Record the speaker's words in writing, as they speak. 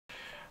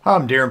Hi,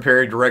 I'm Darren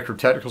Perry, Director of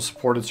Technical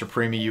Support at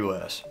SOPREMA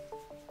US.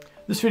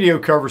 This video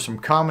covers some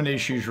common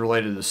issues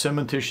related to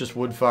cementitious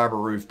wood fiber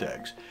roof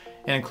decks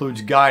and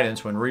includes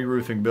guidance when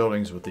re-roofing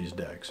buildings with these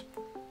decks.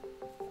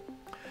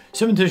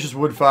 Cementitious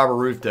wood fiber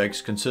roof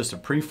decks consist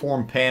of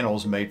preformed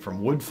panels made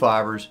from wood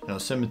fibers and a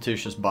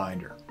cementitious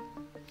binder.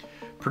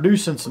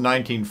 Produced since the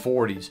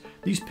 1940s,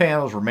 these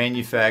panels were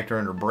manufactured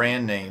under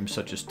brand names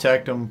such as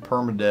Tectum,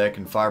 Permadeck,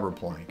 and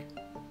Fiberplank.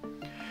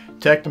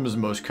 Tectum is the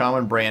most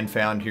common brand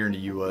found here in the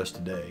U.S.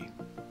 today.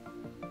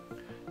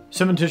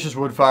 Cementitious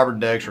wood fiber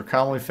decks are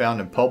commonly found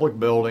in public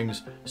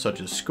buildings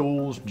such as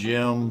schools,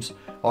 gyms,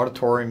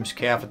 auditoriums,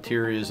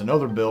 cafeterias, and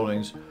other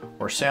buildings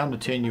where sound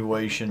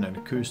attenuation and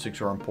acoustics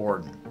are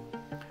important.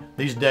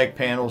 These deck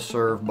panels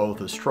serve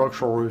both as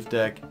structural roof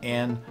deck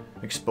and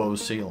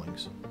exposed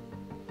ceilings.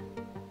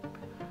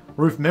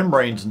 Roof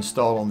membranes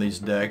installed on these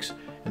decks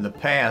in the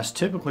past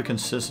typically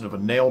consisted of a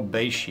nailed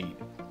base sheet.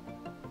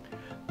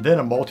 Then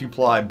a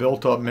multiply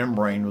built-up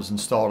membrane was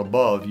installed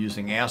above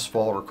using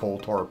asphalt or coal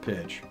tar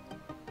pitch.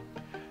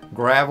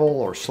 Gravel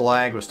or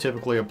slag was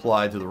typically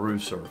applied to the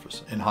roof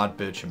surface in hot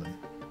bitumen.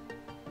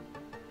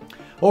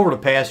 Over the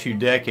past few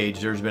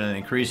decades, there's been an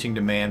increasing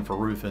demand for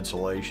roof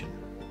insulation.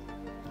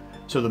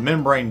 So the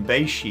membrane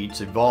base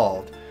sheets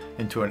evolved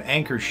into an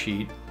anchor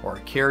sheet or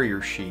a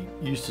carrier sheet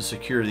used to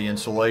secure the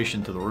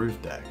insulation to the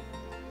roof deck.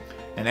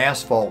 And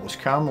asphalt was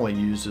commonly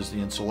used as the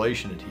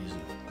insulation adhesive.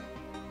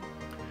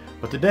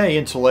 But today,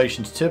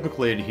 insulation is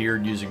typically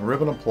adhered using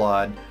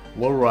ribbon-applied,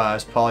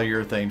 low-rise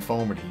polyurethane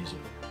foam adhesive.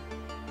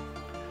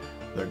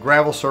 The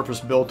gravel surface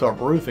built-up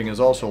roofing is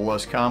also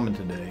less common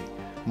today.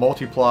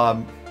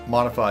 Multiply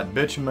modified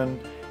bitumen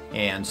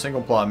and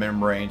single-ply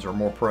membranes are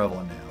more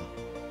prevalent now.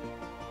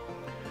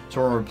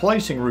 So when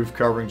replacing roof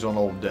coverings on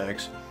old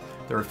decks,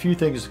 there are a few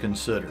things to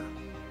consider.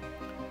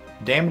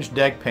 Damaged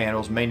deck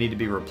panels may need to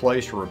be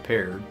replaced or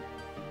repaired.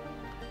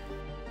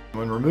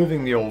 When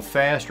removing the old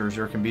fasteners,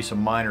 there can be some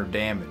minor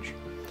damage.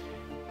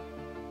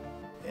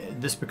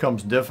 This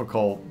becomes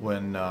difficult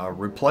when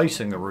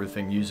replacing the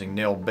roofing using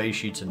nailed base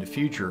sheets in the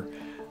future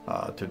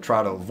to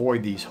try to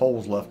avoid these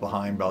holes left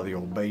behind by the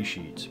old base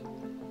sheets.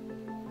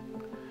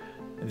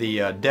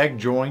 The deck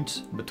joints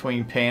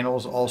between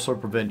panels also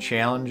prevent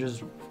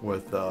challenges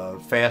with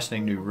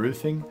fastening new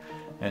roofing,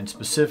 and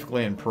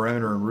specifically in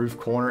perimeter and roof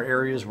corner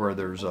areas where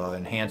there's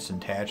enhanced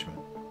attachment.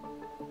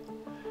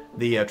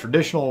 The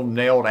traditional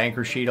nailed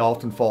anchor sheet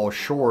often falls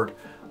short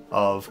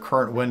of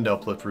current wind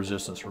uplift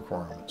resistance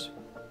requirements.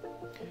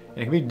 And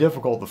it can be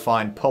difficult to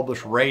find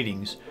published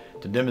ratings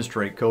to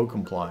demonstrate code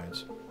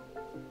compliance.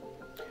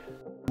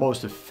 The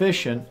most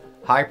efficient,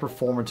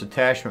 high-performance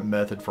attachment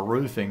method for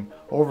roofing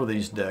over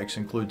these decks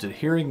includes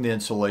adhering the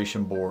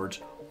insulation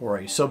boards or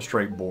a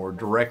substrate board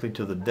directly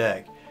to the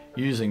deck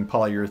using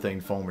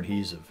polyurethane foam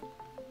adhesive.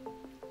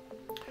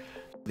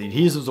 The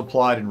adhesive is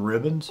applied in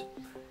ribbons,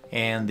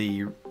 and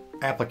the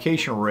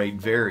application rate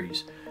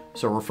varies,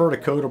 so refer to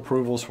code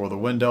approvals for the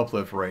wind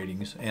uplift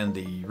ratings and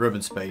the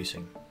ribbon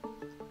spacing.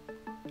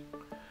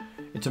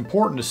 It's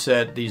important to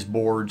set these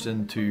boards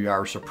into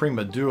our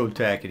SOPREMA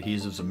Duo-Tack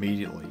adhesives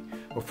immediately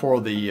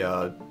before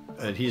the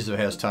adhesive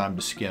has time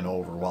to skin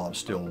over while it's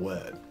still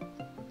wet.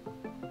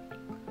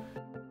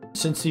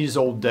 Since these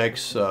old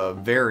decks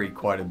vary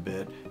quite a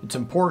bit, it's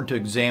important to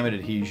examine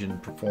adhesion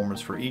performance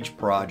for each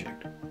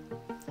project.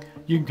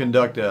 You can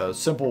conduct a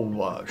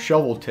simple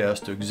shovel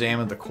test to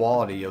examine the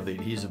quality of the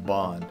adhesive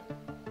bond.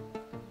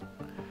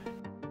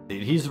 The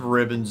adhesive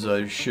ribbons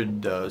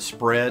should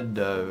spread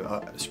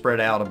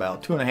out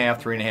about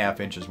 2.5–3.5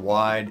 inches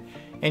wide,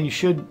 and you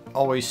should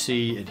always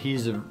see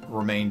adhesive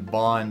remain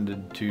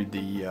bonded to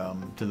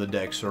the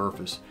deck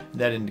surface.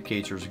 That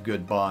indicates there's a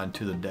good bond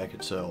to the deck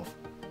itself.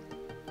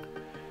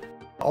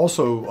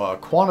 Also,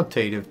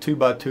 quantitative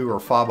 2x2 or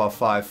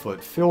 5x5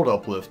 foot field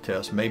uplift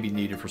tests may be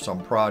needed for some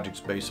projects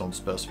based on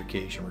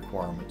specification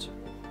requirements.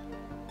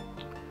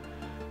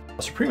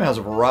 SOPREMA has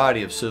a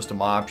variety of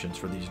system options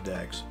for these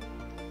decks.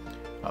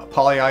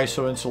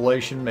 Polyiso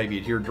insulation may be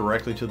adhered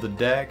directly to the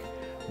deck,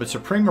 but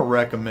SOPREMA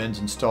recommends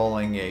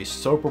installing a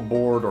SOPREMA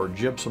board or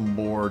gypsum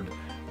board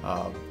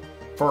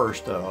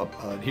first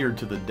adhered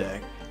to the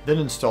deck, then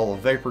install a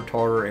vapor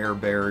tartar, air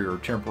barrier, or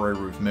temporary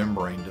roof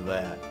membrane to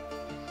that.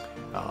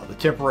 The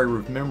temporary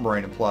roof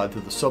membrane applied to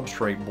the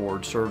substrate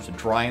board serves to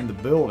dry in the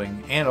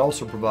building, and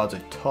also provides a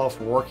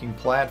tough working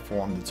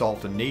platform that's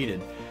often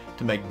needed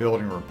to make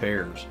building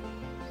repairs.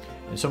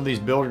 And some of these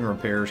building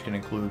repairs can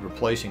include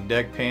replacing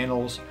deck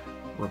panels,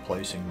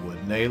 replacing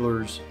wood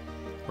nailers,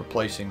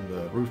 replacing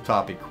the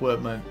rooftop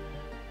equipment,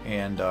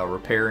 and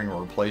repairing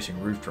or replacing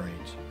roof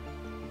drains.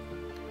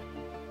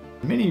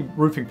 Many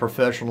roofing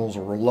professionals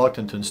are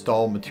reluctant to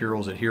install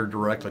materials adhered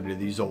directly to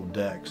these old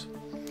decks.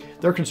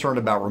 They're concerned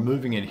about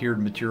removing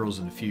adhered materials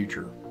in the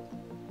future.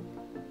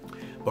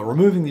 But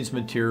removing these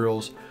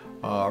materials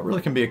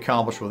really can be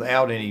accomplished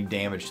without any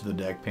damage to the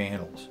deck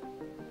panels.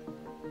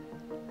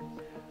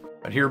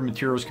 Adhered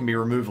materials can be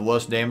removed with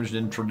less damage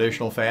than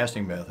traditional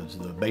fastening methods,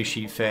 the base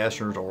sheet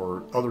fasteners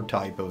or other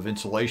type of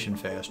insulation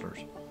fasteners.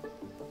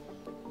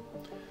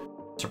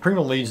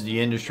 SOPREMA leads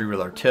the industry with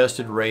our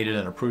tested, rated,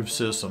 and approved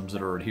systems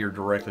that are adhered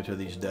directly to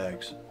these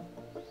decks.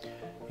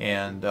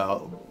 And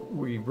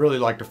we really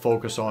like to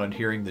focus on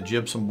adhering the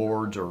gypsum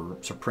boards or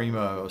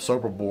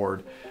SOPREMA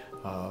board,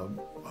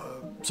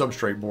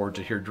 substrate boards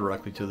adhered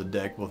directly to the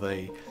deck with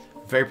a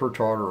vapor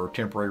retarder or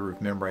temporary roof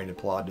membrane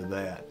applied to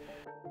that.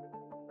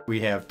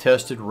 We have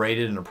tested,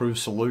 rated, and approved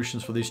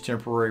solutions for these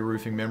temporary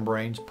roofing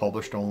membranes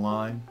published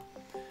online.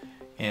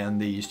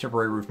 And these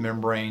temporary roof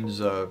membranes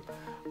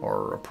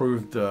are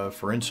approved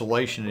for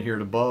insulation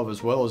adhered above,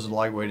 as well as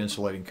lightweight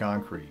insulating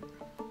concrete.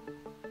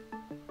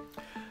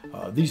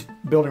 These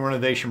building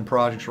renovation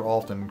projects are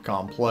often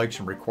complex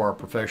and require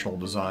professional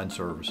design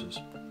services.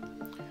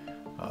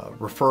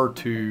 Refer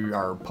to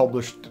our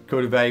published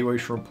code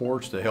evaluation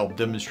reports to help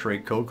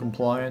demonstrate code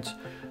compliance,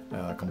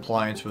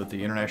 compliance with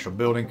the International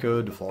Building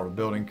Code, the Florida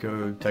Building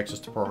Code, Texas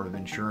Department of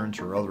Insurance,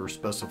 or other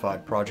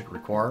specified project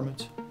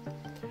requirements.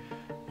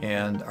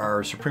 And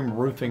our SOPREMA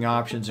roofing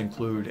options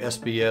include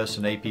SBS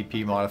and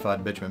APP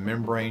modified bitumen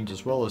membranes,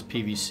 as well as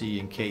PVC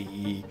and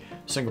KE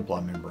single-ply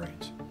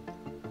membranes.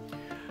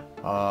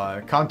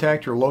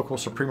 Contact your local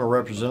SOPREMA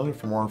representative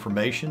for more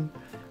information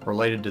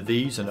related to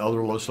these and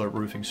other low-slope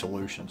roofing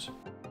solutions.